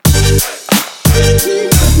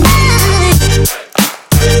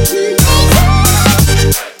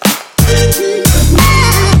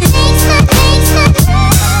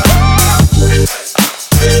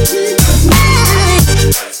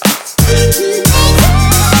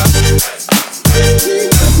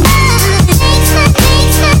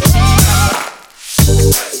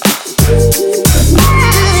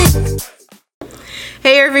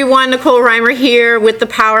Hey everyone, Nicole Reimer here with the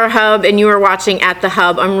Power Hub, and you are watching At the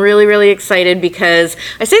Hub. I'm really excited because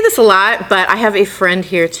I say this a lot, but I have a friend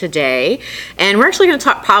here today, and we're actually going to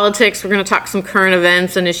talk politics. We're going to talk some current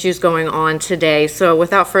events and issues going on today. So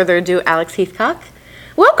without further ado, Alex Heathcock,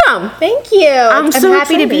 welcome. Thank you. I'm so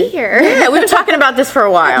happy excited to be here. Yeah, we've been talking about this for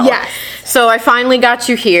a while. Yes. So I finally got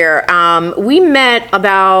you here. We met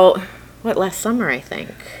about, last summer, I think.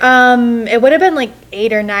 It would have been like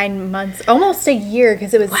 8 or 9 months, almost a year,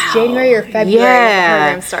 because it was January or February when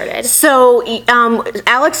the program started. So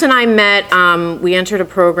Alex and I met, we entered a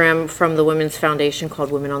program from the Women's Foundation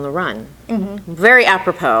called Women on the Run. Mm-hmm. Very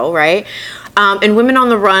apropos, right? And Women on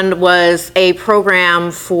the Run was a program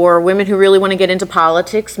for women who really want to get into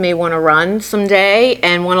politics, may want to run someday,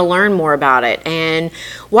 and want to learn more about it. And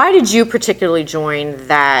why did you particularly join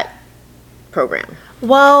that program?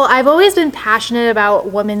 Well, I've always been passionate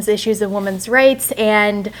about women's issues and women's rights,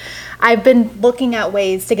 and I've been looking at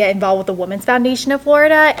ways to get involved with the Women's Foundation of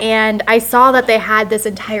Florida, and I saw that they had this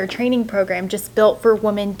entire training program just built for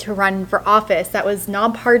women to run for office that was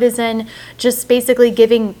nonpartisan, just basically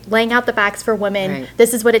laying out the facts for women. Right.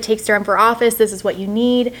 This is what it takes to run for office, this is what you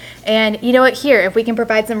need, and you know what, here, if we can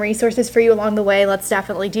provide some resources for you along the way, let's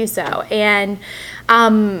definitely do so. And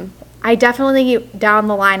I definitely, down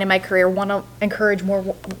the line in my career, want to encourage more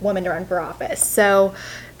women to run for office. So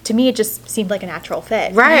to me, it just seemed like a natural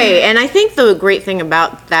fit. Right. And I think the great thing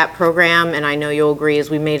about that program, and I know you'll agree, is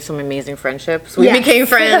we made some amazing friendships. We became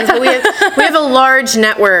friends. we have a large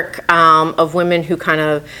network of women who kind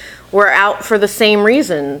of were out for the same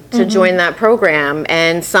reason to join that program.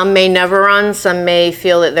 And some may never run, some may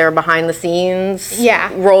feel that their behind the scenes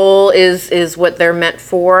role is what they're meant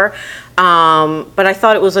for. But I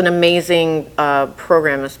thought it was an amazing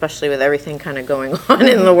program, especially with everything kind of going on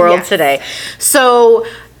in the world today. So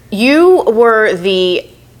you were the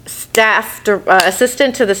staff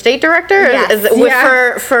assistant to the state director,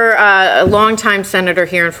 for a longtime senator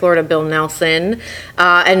here in Florida, Bill Nelson,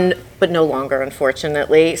 but no longer,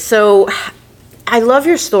 unfortunately. So I love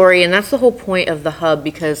your story, and that's the whole point of the Hub,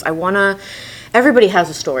 because everybody has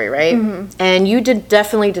a story, right? Mm-hmm. And you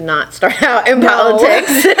definitely did not start out in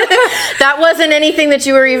politics. That wasn't anything that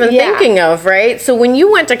you were even thinking of, right? So when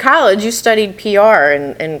you went to college, you studied PR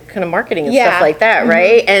and kind of marketing and stuff like that,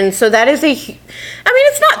 right? And so that is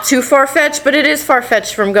it's not too far-fetched, but it is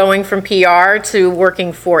far-fetched from going from PR to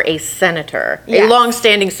working for a senator, a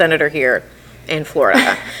long-standing senator here in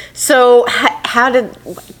Florida. So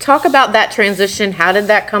talk about that transition. How did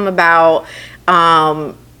that come about?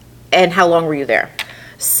 And how long were you there?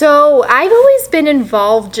 So I've always been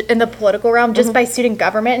involved in the political realm just by student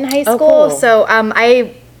government in high school. Oh, cool. So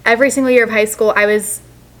every single year of high school, I was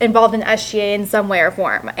involved in SGA in some way or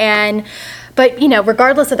form. But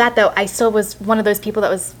regardless of that, though, I still was one of those people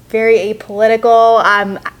that was very apolitical.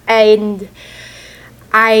 And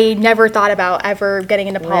I never thought about ever getting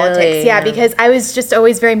into politics. Really? Yeah, because I was just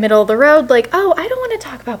always very middle of the road, like, oh, I don't want to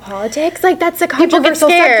talk about politics. Like, that's a controversial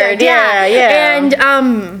subject. Yeah.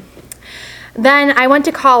 And then I went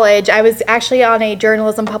to college. I was actually on a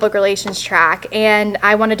journalism public relations track, and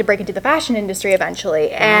I wanted to break into the fashion industry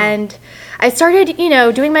eventually. And I started,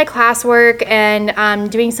 doing my classwork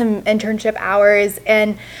and doing some internship hours,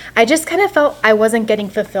 and I just kind of felt I wasn't getting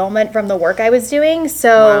fulfillment from the work I was doing.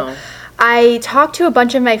 So I talked to a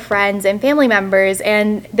bunch of my friends and family members,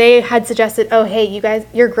 and they had suggested, oh, hey, you guys,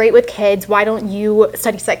 you're great with kids. Why don't you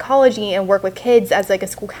study psychology and work with kids as like a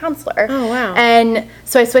school counselor? Oh, wow. And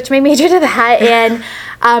so I switched my major to that, and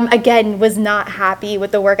again, was not happy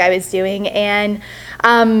with the work I was doing. And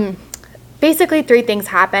basically 3 things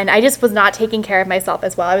happened. I just was not taking care of myself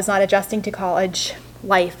as well. I was not adjusting to college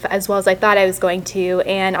life as well as I thought I was going to.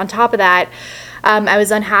 And on top of that, I was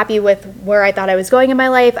unhappy with where I thought I was going in my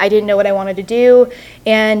life. I didn't know what I wanted to do.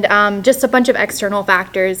 And just a bunch of external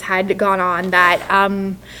factors had gone on that,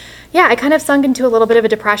 I kind of sunk into a little bit of a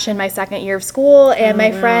depression my second year of school. And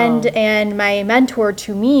my friend and my mentor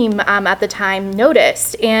to meme at the time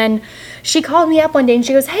noticed. And she called me up one day and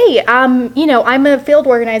she goes, hey, I'm a field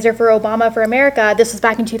organizer for Obama for America. This was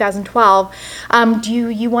back in 2012. Do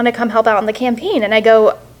you want to come help out on the campaign? And I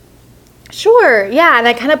go, sure, yeah. And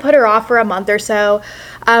I kind of put her off for a month or so.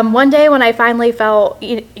 one day when I finally felt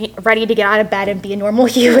ready to get out of bed and be a normal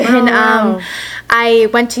human, I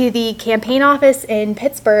went to the campaign office in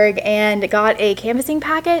Pittsburgh and got a canvassing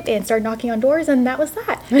packet and started knocking on doors, and that was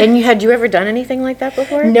that. And had you ever done anything like that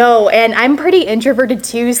before? No, and I'm pretty introverted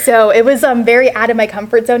too, so it was very out of my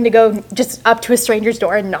comfort zone to go just up to a stranger's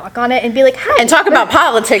door and knock on it and be like, hi. And talk about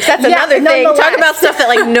politics. That's another thing. Talk about stuff that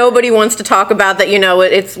like nobody wants to talk about, that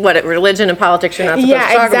it's religion and politics you're not supposed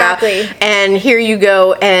to talk about. And here you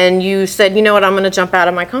go, and you said, you know what, I'm going to jump out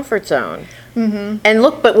of my comfort zone. Mm-hmm. And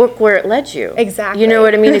look where it led you. Exactly. You know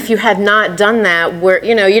what I mean? If you had not done that, where,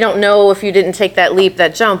 you don't know if you didn't take that leap,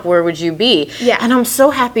 that jump, where would you be? Yeah. And I'm so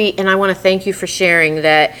happy, and I want to thank you for sharing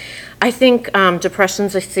that. I think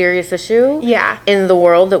depression's a serious issue in the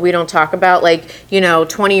world that we don't talk about. Like,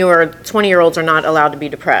 20-year-olds are not allowed to be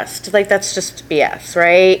depressed. Like, that's just BS,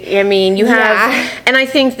 right? I mean, you have, and I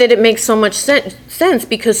think that it makes so much sense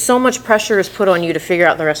because so much pressure is put on you to figure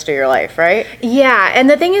out the rest of your life, right? Yeah, and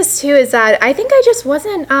the thing is, too, is that I think I just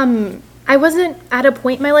wasn't at a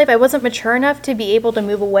point in my life, I wasn't mature enough to be able to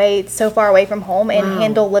move away so far away from home and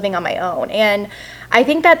handle living on my own. And I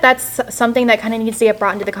think that that's something that kind of needs to get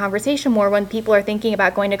brought into the conversation more when people are thinking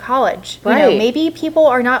about going to college. Right. Maybe people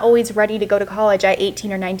are not always ready to go to college at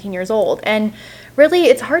 18 or 19 years old. And really,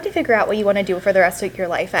 it's hard to figure out what you want to do for the rest of your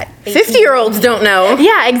life at 18. 50-year-olds don't know.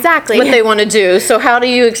 Yeah, exactly. What they want to do. So how do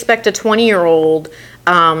you expect a 20-year-old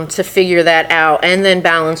to figure that out and then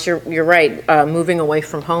balance, you're right, moving away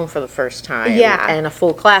from home for the first time and a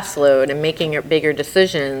full class load and making bigger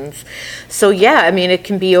decisions. So it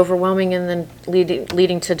can be overwhelming and then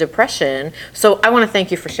leading to depression. So I want to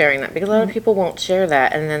thank you for sharing that, because a lot of people won't share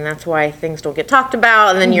that, and then that's why things don't get talked about,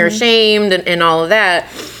 and then you're ashamed and all of that.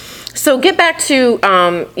 So get back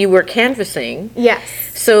to you were canvassing. Yes.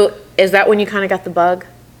 So is that when you kind of got the bug?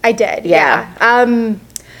 I did. Yeah.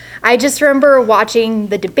 I just remember watching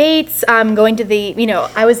the debates, going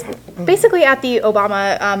to I was basically at the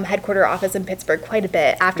Obama headquarters office in Pittsburgh quite a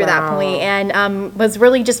bit after that point, and was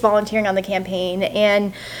really just volunteering on the campaign.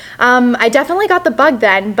 And I definitely got the bug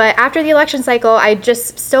then, but after the election cycle, I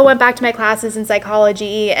just still went back to my classes in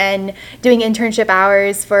psychology and doing internship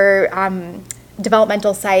hours for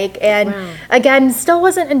developmental psych, and again, still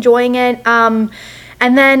wasn't enjoying it.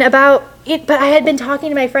 And then but I had been talking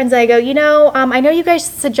to my friends, and I go, I know you guys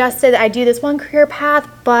suggested that I do this one career path,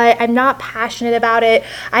 but I'm not passionate about it.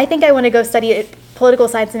 I think I want to go study political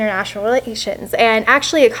science and international relations. And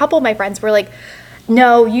actually, a couple of my friends were like,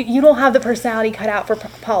 no, you don't have the personality cut out for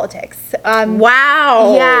politics.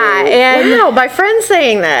 Wow. Yeah. And wow, my friend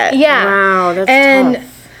saying that. Yeah. Wow, that's tough.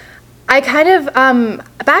 I kind of,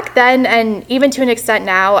 back then, and even to an extent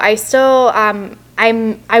now, I still,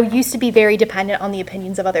 I used to be very dependent on the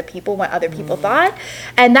opinions of other people, what other people thought.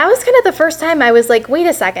 And that was kind of the first time I was like, wait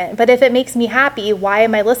a second, but if it makes me happy, why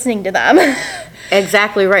am I listening to them?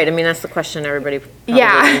 Exactly right. I mean, that's the question everybody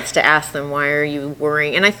probably needs to ask them. Why are you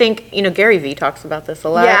worrying? And I think, Gary Vee talks about this a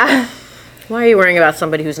lot. Yeah. Why are you worrying about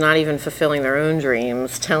somebody who's not even fulfilling their own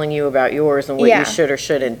dreams, telling you about yours and what you should or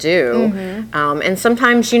shouldn't do? And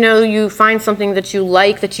sometimes, you find something that you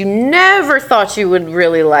like that you never thought you would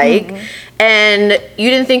really like. And you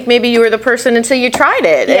didn't think maybe you were the person until you tried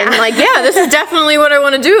it. Yeah. And this is definitely what I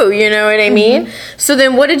want to do. You know what I mean? So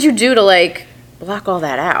then what did you do to block all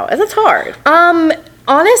that out? That's hard.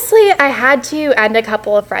 Honestly, I had to end a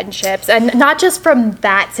couple of friendships, and not just from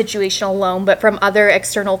that situation alone, but from other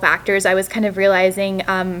external factors. I was kind of realizing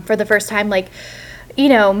for the first time,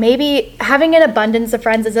 maybe having an abundance of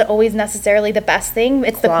friends isn't always necessarily the best thing.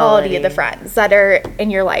 It's the quality of the friends that are in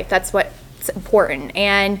your life. That's what's important.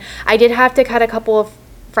 And I did have to cut a couple of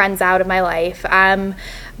friends out of my life.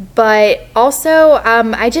 But also,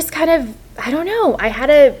 I just kind of, I don't know, I had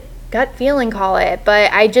a gut feeling, call it, but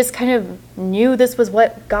I just kind of knew this was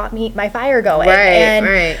what got my fire going.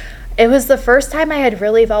 Right. It was the first time I had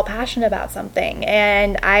really felt passionate about something,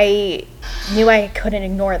 and I knew I couldn't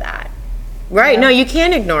ignore that. Right. No, you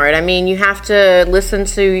can't ignore it. I mean, you have to listen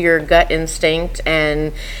to your gut instinct,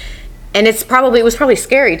 and it was probably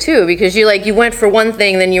scary too, because you went for one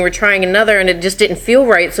thing, then you were trying another, and it just didn't feel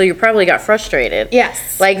right, so you probably got frustrated.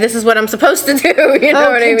 Yes. This is what I'm supposed to do, you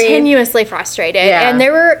know what I mean? Continuously frustrated. Yeah. And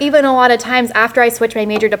there were even a lot of times after I switched my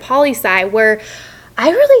major to poli-sci where I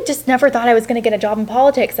really just never thought I was going to get a job in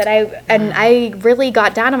politics, and I really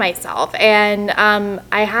got down on myself. And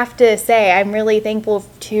I have to say, I'm really thankful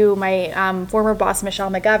to my former boss, Michelle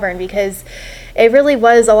McGovern, because it really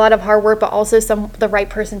was a lot of hard work, but also the right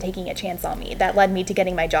person taking a chance on me that led me to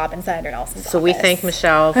getting my job in Senator Nelson's office. So we thank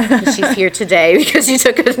Michelle. She's here today because she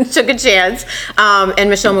took a chance. And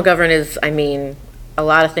Michelle McGovern is, a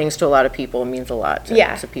lot of things to a lot of people. It means a lot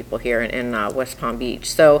Yeah. to people here in West Palm Beach.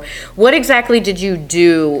 So what exactly did you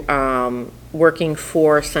do working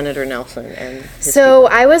for Senator Nelson and his So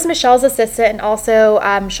I was Michelle's assistant and also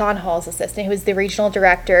Sean Hall's assistant, who was the regional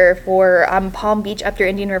director for Palm Beach up through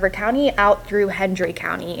Indian River County, out through Hendry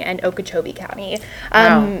County and Okeechobee County.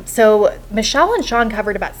 Wow. So Michelle and Sean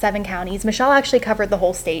covered about 7 counties. Michelle actually covered the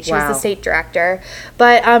whole state. She was Wow. the state director.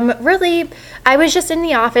 But really, I was just in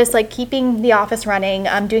the office, like keeping the office running,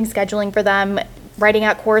 doing scheduling for them, writing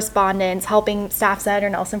out correspondence, helping staff Senator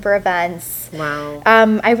Nelson for events. Wow.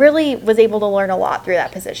 I really was able to learn a lot through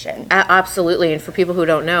that position. Absolutely. And for people who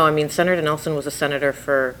don't know, I mean, Senator Nelson was a senator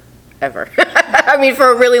forever. I mean,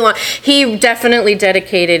 for a really long, he definitely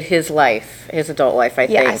dedicated his life, his adult life, I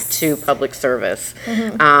think, Yes. to public service.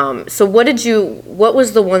 So what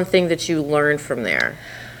was the one thing that you learned from there?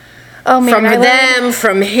 Oh man, From I learned- them,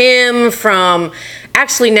 from him, from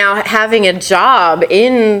actually now having a job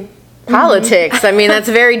in politics. I mean, that's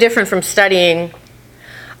very different from studying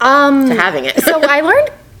to having it. So I learned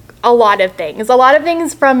a lot of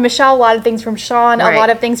things from Michelle, a lot of things from Sean, Right. a lot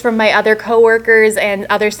of things from my other coworkers and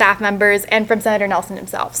other staff members, and from Senator Nelson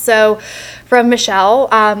himself. So from Michelle,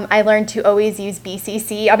 I learned to always use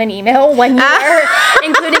BCC on an email when you are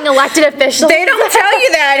including elected officials. They don't tell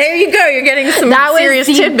you that. Here you go. You're getting some That serious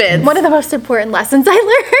was tidbits. one of the most important lessons I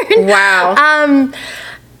learned. Wow.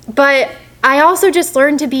 But I also just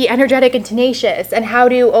learned to be energetic and tenacious and how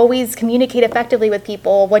to always communicate effectively with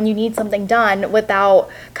people when you need something done without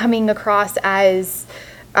coming across as,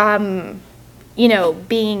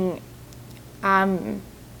 being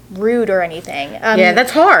rude or anything. Yeah,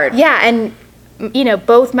 that's hard. Yeah, and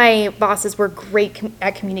both my bosses were great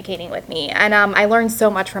at communicating with me, and I learned so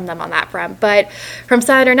much from them on that front. But from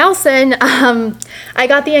Senator Nelson, I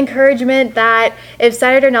got the encouragement that if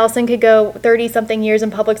Senator Nelson could go 30-something years in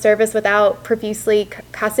public service without profusely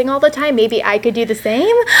cussing all the time, maybe I could do the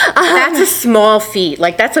same. That's a small feat.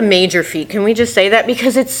 Like, that's a major feat. Can we just say that?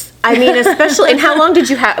 Because it's, I mean, especially, and how long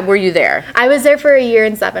were you there? I was there for a year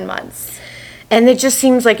and 7 months. And it just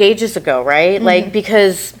seems like ages ago, right? Like,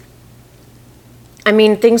 because, I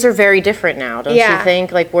mean, things are very different now, don't you Yeah.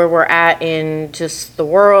 think? Like, where we're at in just the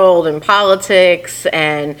world and politics.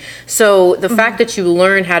 And so the fact that you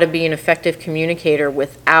learn how to be an effective communicator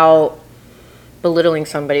without belittling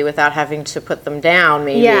somebody, without having to put them down,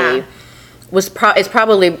 maybe, Yeah. is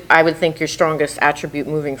probably, I would think, your strongest attribute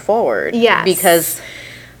moving forward. Yes. Because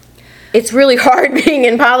it's really hard being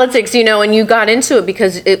in politics, and you got into it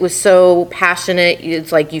because it was so passionate.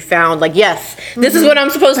 It's like you found, like, yes, this is what I'm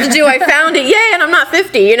supposed to do. I found it. Yay, and I'm not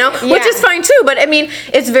 50, which Yeah. is fine too. But I mean,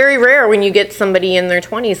 it's very rare when you get somebody in their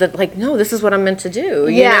 20s that like, no, this is what I'm meant to do.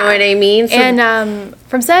 You know what I mean? So, And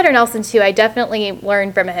from Senator Nelson, too, I definitely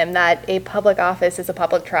learned from him that a public office is a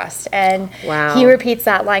public trust. And Wow. he repeats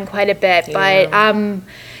that line quite a bit. Yeah. But,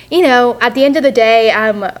 at the end of the day,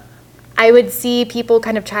 I would see people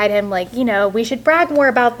kind of chide him like, we should brag more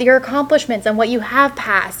about your accomplishments and what you have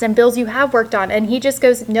passed and bills you have worked on. And he just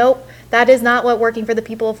goes, nope, that is not what working for the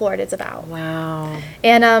people of Florida is about. wow.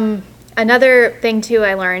 And another thing, too,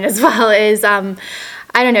 I learned as well is, I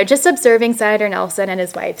don't know, just observing Senator Nelson and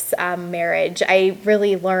his wife's marriage, I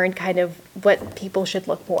really learned kind of what people should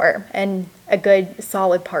look for and a good,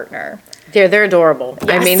 solid partner. They're adorable.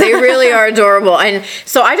 I Yes. mean, they really are adorable. And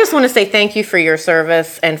so I just want to say thank you for your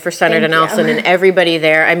service and for Senator Thank you. Nelson and everybody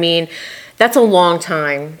there. I mean, that's a long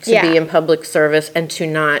time to Yeah. be in public service and to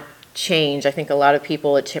not change. I think a lot of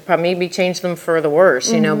people, it probably maybe changed them for the worse,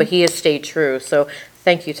 but he has stayed true. So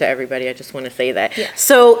thank you to everybody. I just want to say that. Yeah.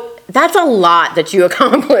 So that's a lot that you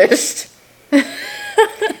accomplished.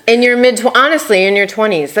 In your honestly, in your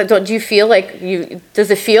 20s. Do you feel like does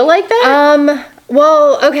it feel like that?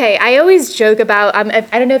 Well, okay, I always joke about, I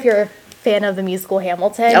don't know if you're a fan of the musical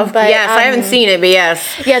Hamilton, Oh, but yes, I haven't seen it, but yes.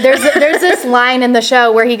 yeah, there's this line in the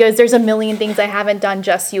show where he goes, "There's a million things I haven't done.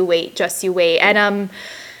 Just you wait, just you wait." And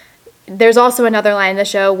there's also another line in the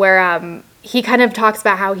show where he kind of talks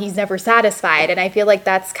about how he's never satisfied, and I feel like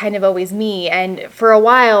that's kind of always me. And for a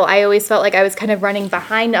while, I always felt like I was kind of running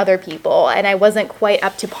behind other people, and I wasn't quite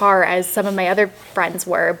up to par as some of my other friends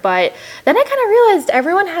were. But then I kind of realized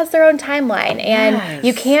everyone has their own timeline, and Yes.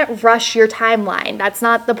 you can't rush your timeline. That's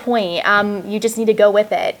not the point. You just need to go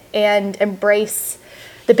with it and embrace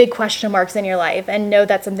the big question marks in your life and know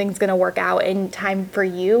that something's going to work out in time for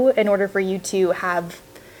you in order for you to have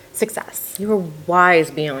success. You were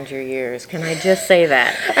wise beyond your years. Can I just say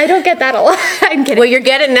that? I don't get that a lot. I'm kidding. Well, you're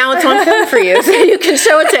getting now. It's on film for you, so you can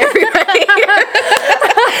show it to everybody.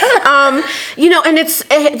 And it's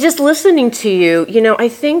just listening to you. I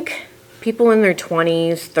think people in their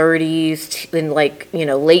 20s, 30s,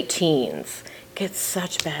 and late teens get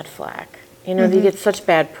such bad flack. You know, they get such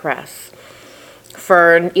bad press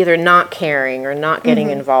for either not caring or not getting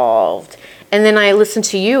involved. And then I listen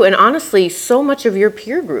to you, and honestly, so much of your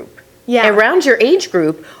peer group around your age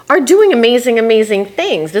group are doing amazing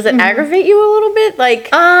things. Does it aggravate you a little bit? Like,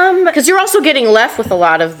 because you're also getting left with a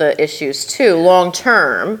lot of the issues too, long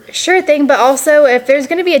term. Sure thing, but also if there's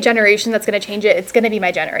going to be a generation that's going to change it, it's going to be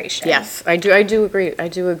my generation. Yes, I do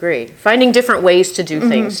agree. Finding different ways to do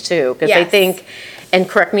things too, because I think, and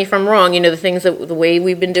correct me if I'm wrong, you know, the way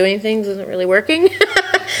we've been doing things isn't really working.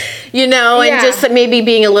 You know, and just maybe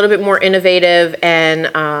being a little bit more innovative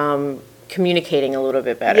and communicating a little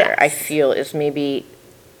bit better, I feel is maybe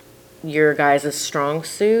your guys' strong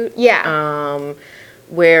suit.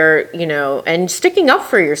 Where, you know, and sticking up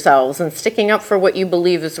for yourselves and sticking up for what you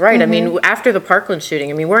believe is right. I mean, after the Parkland shooting,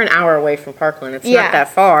 I mean, we're an hour away from Parkland. It's not that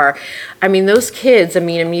far. I mean, those kids, I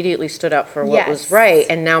mean, immediately stood up for what was right.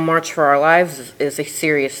 And now March for Our Lives is a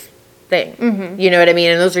serious thing. You know what I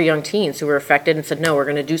mean? And those are young teens who were affected and said, no, we're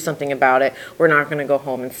going to do something about it. We're not going to go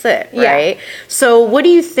home and sit, right? So what do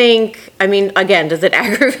you think, I mean, again, does it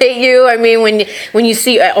aggravate you? I mean, when you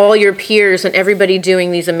see all your peers and everybody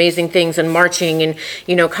doing these amazing things and marching and,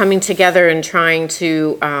 you know, coming together and trying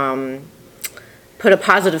to put a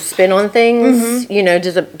positive spin on things, you know,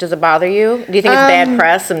 does it bother you? Do you think it's bad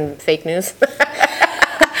press and fake news?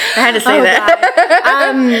 I had to say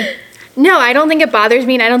that. No, I don't think it bothers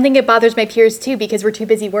me, and I don't think it bothers my peers, too, because we're too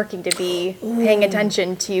busy working to be paying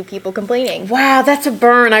attention to people complaining. Wow, that's a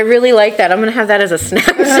burn. I really like that. I'm going to have that as a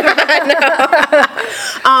snapshot.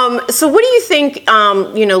 So what do you think,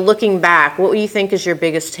 you know, looking back, what do you think is your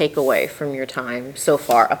biggest takeaway from your time so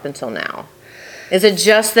far up until now? Is it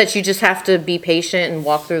just that you just have to be patient and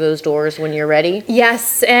walk through those doors when you're ready?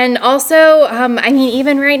 Yes, and also, I mean,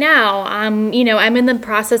 even right now, you know, I'm in the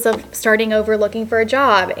process of starting over looking for a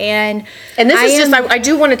job, and this I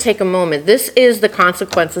do want to take a moment. This is the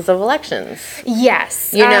consequences of elections.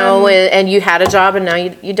 Yes. You know, and you had a job and now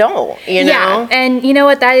you don't, you know? Yeah, and you know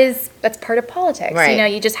what, that's part of politics. Right. You know,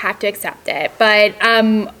 you just have to accept it. But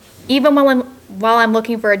even while I'm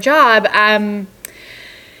looking for a job,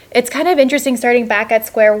 it's kind of interesting starting back at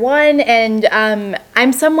square one, and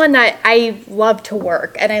I'm someone that I love to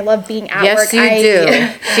work, and I love being at work. Yes, you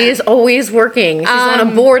do. She is always working. She's on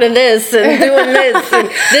a board of this and doing this and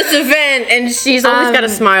this event, and she's always got a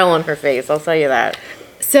smile on her face, I'll tell you that.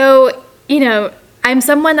 So, you know, I'm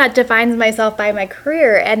someone that defines myself by my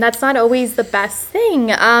career, and that's not always the best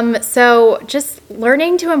thing. So just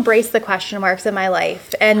learning to embrace the question marks in my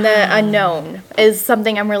life and the unknown is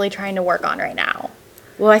something I'm really trying to work on right now.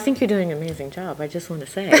 Well, I think you're doing an amazing job. I just want to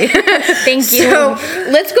say. Thank you. So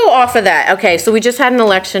let's go off of that. Okay, so we just had an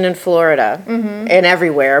election in Florida and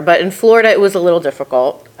everywhere, but in Florida it was a little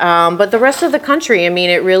difficult. But the rest of the country, I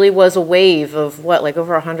mean, it really was a wave of like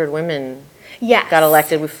over 100 women got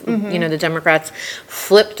elected. You know, the Democrats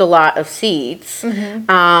flipped a lot of seats. And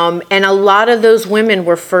a lot of those women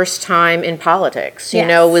were first time in politics, you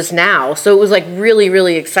know, it was now. So it was like really,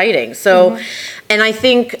 really exciting. So, and I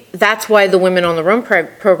think that's why the Women on the Run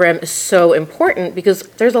program is so important, because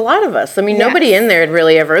there's a lot of us. I mean, nobody in there had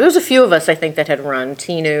really ever, there's a few of us, I think, that had run.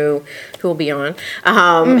 Tinu, who will be on,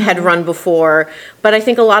 had run before. But I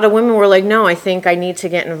think a lot of women were like, no, I think I need to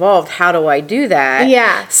get involved. How do I do that?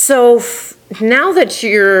 Yeah. So now that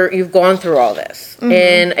you've gone through all this,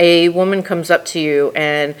 and a woman comes up to you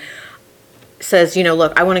and says, you know,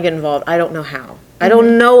 look, I want to get involved. I don't know how. I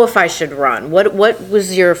don't know if I should run. What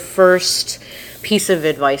was your first piece of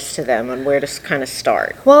advice to them on where to kind of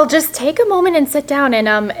start? Well, just take a moment and sit down,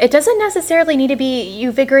 and it doesn't necessarily need to be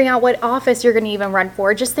you figuring out what office you're going to even run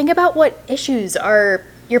for. Just think about what issues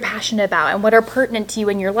you're passionate about and what are pertinent to you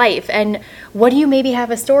in your life, and what do you maybe have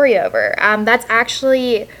a story over. That's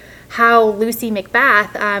actually how Lucy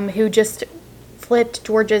McBath, who just flipped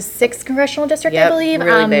Georgia's 6th congressional district, I believe.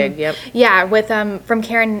 Really big, yep. Yeah, with from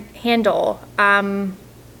Karen Handel.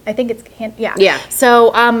 I think it's Yeah.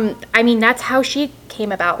 So I mean, that's how she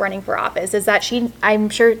came about running for office. Is that I'm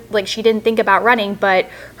sure, like, she didn't think about running, but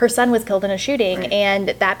her son was killed in a shooting, and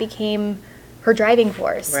that became her driving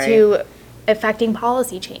force to affecting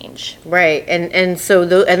policy change. Right, and so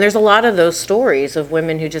and there's a lot of those stories of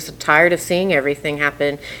women who just are tired of seeing everything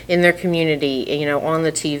happen in their community, you know, on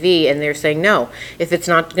the TV, and they're saying, no, if it's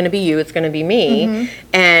not going to be you, it's going to be me.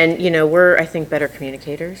 And you know, we're, I think, better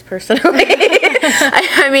communicators personally.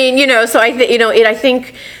 I mean, you know, so I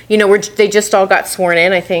think, you know, they just all got sworn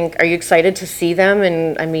in. I think, are you excited to see them?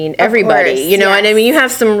 And I mean, everybody, you know, and I mean, you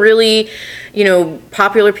have some really, you know,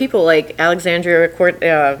 popular people like Alexandria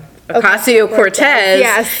Ocasio-Cortez,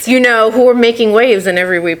 Yes. who are making waves in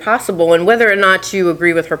every way possible. And whether or not you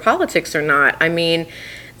agree with her politics or not, I mean,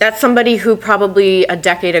 that's somebody who probably a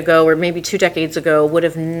decade ago or maybe 2 decades ago would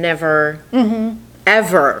have never,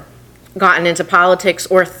 ever gotten into politics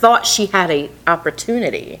or thought she had a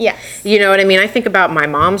opportunity. Yes. You know what I mean? I think about my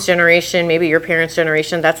mom's generation, maybe your parents'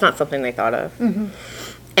 generation. That's not something they thought of.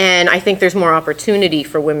 And I think there's more opportunity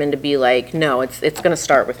for women to be like, no, it's going to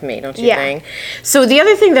start with me, don't you think? So the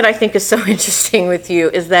other thing that I think is so interesting with you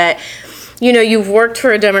is that, you've worked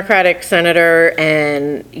for a Democratic senator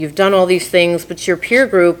and you've done all these things, but your peer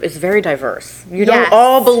group is very diverse. You don't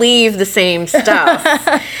all believe the same stuff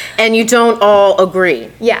and you don't all agree.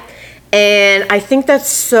 Yeah. And I think that's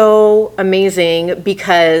so amazing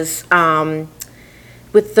because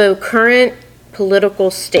with the current political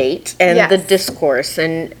state and the discourse,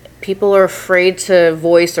 and people are afraid to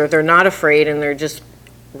voice, or they're not afraid and they're just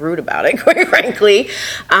rude about it, quite frankly.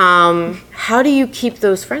 How do you keep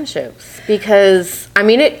those friendships? Because, I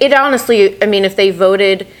mean, it honestly, I mean, if they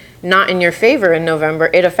voted not in your favor in November,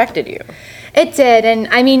 it affected you. It did. And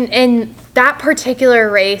I mean, in that particular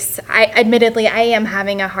race, I am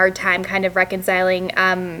having a hard time kind of reconciling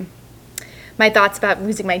my thoughts about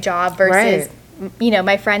losing my job versus,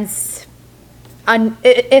 my friends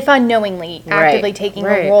if unknowingly actively taking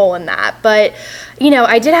a role in that. But,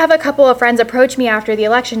 I did have a couple of friends approach me after the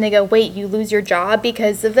election. They go, wait, you lose your job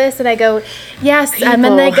because of this? And I go, yes. And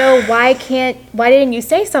then they go, why didn't you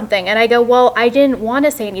say something? And I go, well, I didn't want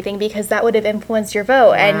to say anything because that would have influenced your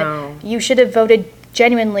vote. And you should have voted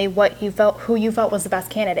genuinely who you felt was the best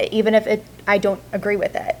candidate, even if I don't agree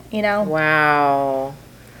with it, Wow,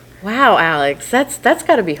 Alex, that's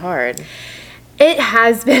got to be hard. It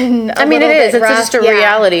has been it is. It's just a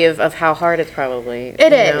reality of how hard it's probably.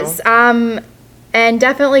 It is. And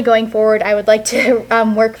definitely going forward, I would like to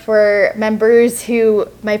work for members who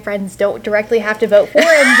my friends don't directly have to vote for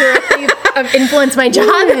and directly influence my job.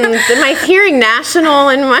 Am I hearing national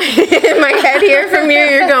in my head here from you?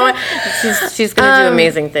 You're going, she's going to do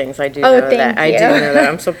amazing things. I do know that. I do know that.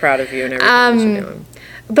 I'm so proud of you and everything that you're doing.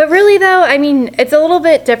 But really, though, I mean, it's a little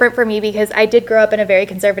bit different for me because I did grow up in a very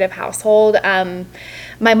conservative household.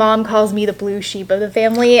 My mom calls me the blue sheep of the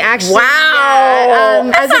family, actually.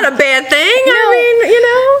 Wow! That's not a bad thing. No.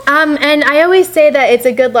 I mean, and I always say that it's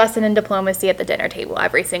a good lesson in diplomacy at the dinner table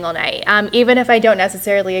every single night, even if I don't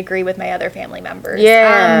necessarily agree with my other family members.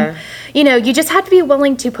 Yeah. You just have to be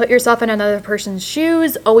willing to put yourself in another person's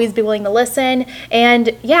shoes, always be willing to listen,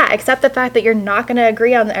 and, accept the fact that you're not going to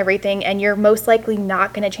agree on everything, and you're most likely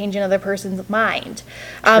not going to change another person's mind.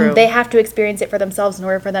 They have to experience it for themselves in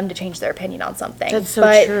order for them to change their opinion on something. That's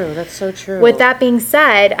so true. That's so true. With that being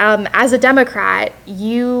said, as a Democrat,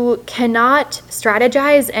 you cannot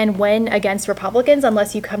strategize and win against Republicans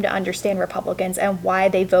unless you come to understand Republicans and why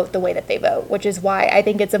they vote the way that they vote, which is why I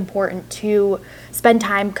think it's important to spend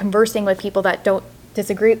time conversing with people that don't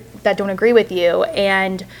agree with you,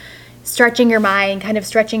 and stretching your mind, kind of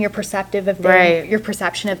stretching your perception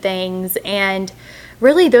of things. And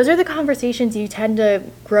really, those are the conversations you tend to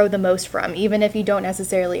grow the most from, even if you don't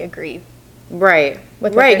necessarily agree. Right,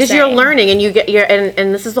 because you're learning, and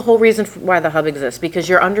and this is the whole reason why the hub exists, because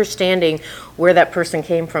you're understanding where that person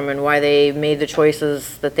came from and why they made the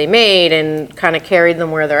choices that they made and kind of carried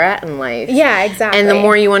them where they're at in life. Yeah, exactly. And the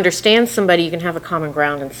more you understand somebody, you can have a common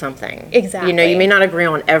ground in something. Exactly. You may not agree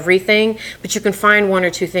on everything, but you can find one or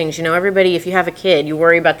two things. Everybody, if you have a kid, you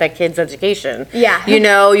worry about that kid's education. Yeah.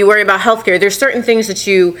 You worry about healthcare. There's certain things that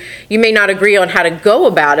you may not agree on how to go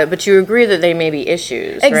about it, but you agree that they may be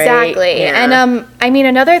issues. Exactly. Right? Yeah. And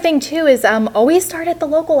another thing too is always start at the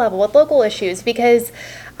local level with local issues, because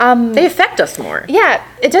they affect us more. Yeah,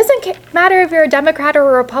 it doesn't matter if you're a Democrat or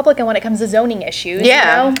a Republican when it comes to zoning issues.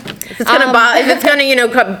 Yeah, if it's gonna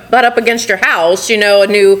butt up against your house, a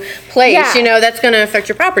new place, that's gonna affect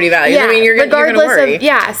your property value. Yeah, you're gonna worry.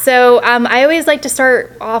 So I always like to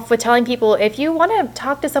start off with telling people, if you want to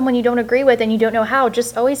talk to someone you don't agree with and you don't know how,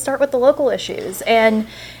 just always start with the local issues. And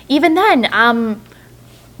even then,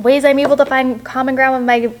 ways I'm able to find common ground with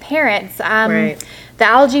my parents. The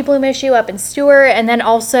algae bloom issue up in Stewart, and then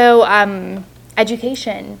also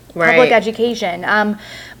education, public education.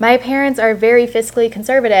 My parents are very fiscally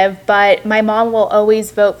conservative, but my mom will always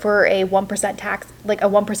vote for a 1% tax, like a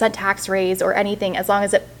 1% tax raise or anything, as long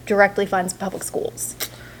as it directly funds public schools.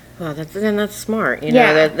 Well, that's smart.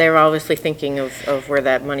 That they're obviously thinking of where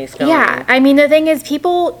that money's going. Yeah, the thing is,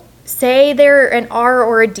 people say they're an R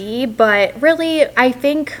or a D, but really, I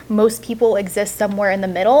think most people exist somewhere in the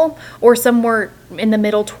middle, or somewhere in the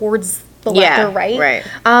middle towards the left or right.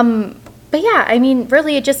 But yeah, I mean,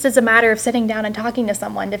 really, it just is a matter of sitting down and talking to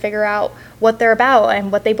someone to figure out what they're about and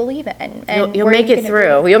what they believe in. And You'll make it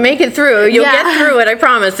through. You'll make it through. You'll get through it. I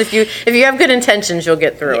promise. If you have good intentions, you'll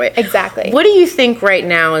get through it. Exactly. What do you think right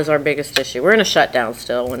now is our biggest issue? We're in a shutdown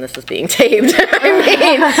still when this is being taped.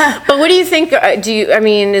 But what do you think?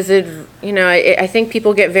 Is it? I think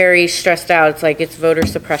people get very stressed out. It's like it's voter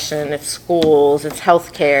suppression, it's schools, it's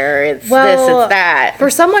healthcare, it's this, it's that. For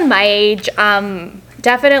someone my age,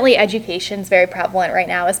 definitely education is very prevalent right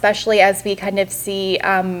now, especially as we kind of see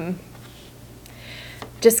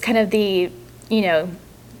just kind of the,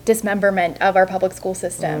 dismemberment of our public school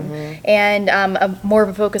system and more of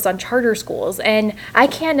a focus on charter schools. And I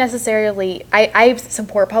can't necessarily, I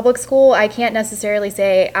support public school. I can't necessarily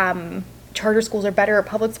say charter schools are better or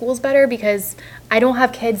public schools better because I don't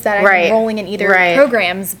have kids that are enrolling in either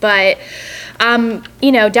programs. But, down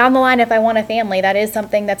the line, if I want a family, that is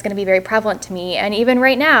something that's going to be very prevalent to me. And even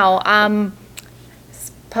right now,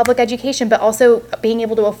 public education, but also being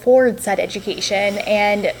able to afford said education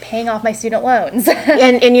and paying off my student loans.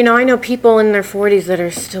 and I know people in their 40s that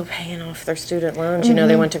are still paying off their student loans.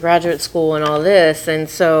 They went to graduate school and all this. And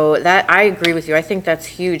so that, I agree with you. I think that's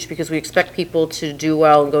huge because we expect people to do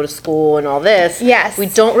well and go to school and all this. Yes. We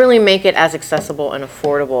don't really make it as accessible and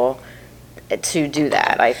affordable to do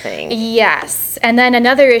that, I think. Yes. And then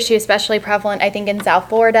another issue, especially prevalent, I think, in South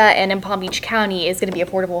Florida and in Palm Beach County, is going to be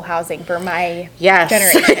affordable housing for my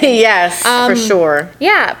generation. Yes, for sure.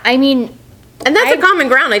 Yeah. I mean, and that's a common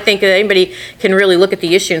ground, I think, that anybody can really look at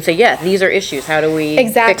the issue and say, yeah, these are issues. How do we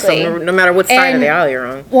fix them, no matter what side of the aisle you're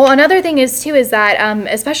on? Well, another thing is that,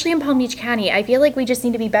 especially in Palm Beach County, I feel like we just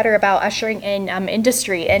need to be better about ushering in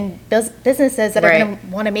industry and businesses that are going to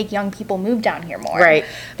want to make young people move down here more. Right.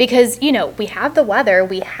 Because, we have the weather,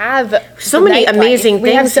 we have so many amazing things.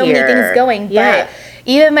 We have so many things going, but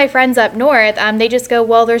even my friends up north, they just go,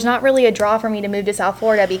 well, there's not really a draw for me to move to South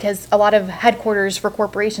Florida because a lot of headquarters for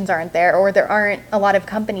corporations aren't there, or there aren't a lot of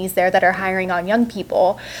companies there that are hiring on young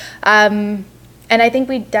people. And I think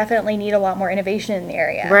we definitely need a lot more innovation in the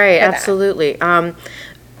area. Right, absolutely.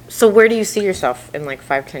 So where do you see yourself in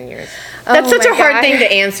 5-10 years? That's such a hard thing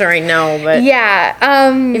to answer, I know, but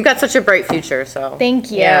you've got such a bright future, so.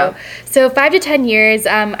 Thank you. Yeah. So 5 to 10 years,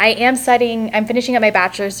 I'm finishing up my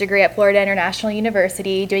bachelor's degree at Florida International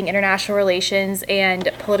University, doing international relations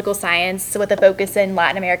and political science with a focus in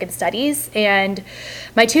Latin American studies. And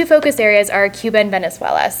my two focus areas are Cuba and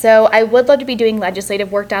Venezuela. So I would love to be doing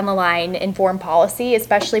legislative work down the line in foreign policy,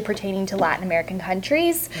 especially pertaining to Latin American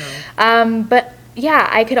countries. But yeah,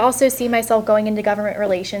 I could also see myself going into government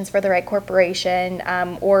relations for the right corporation,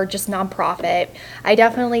 or just nonprofit. I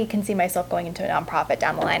definitely can see myself going into a nonprofit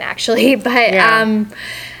down the line, actually. But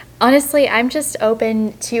honestly, I'm just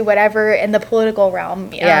open to whatever in the political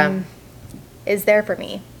realm is there for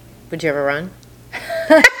me. Would you ever run?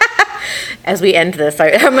 As we end this,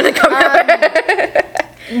 I'm going to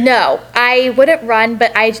come No, I wouldn't run,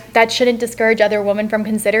 but that shouldn't discourage other women from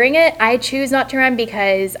considering it. I choose not to run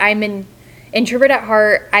because I'm an introvert at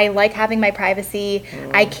heart. I like having my privacy.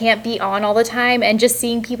 I can't be on all the time, and just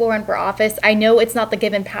seeing people run for office, I know it's not the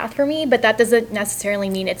given path for me, but that doesn't necessarily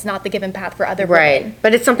mean it's not the given path for other women. Right,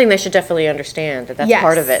 but it's something they should definitely understand, that's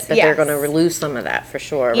part of it, that they're going to lose some of that for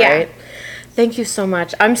sure, right? Thank you so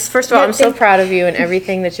much. First of all, I'm so proud of you and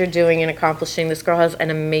everything that you're doing and accomplishing. This girl has an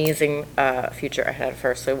amazing future ahead of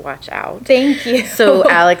her, so watch out. Thank you. So,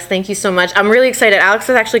 Alex, thank you so much. I'm really excited. Alex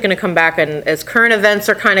is actually going to come back, and as current events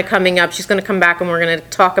are kind of coming up, she's going to come back and we're going to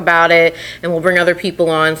talk about it, and we'll bring other people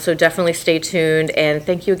on, so definitely stay tuned. And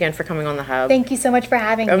thank you again for coming on The Hub. Thank you so much for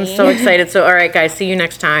having me. I'm so excited. So, all right, guys, see you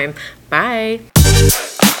next time. Bye.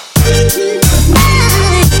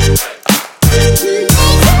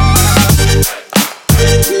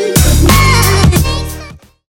 Thank you.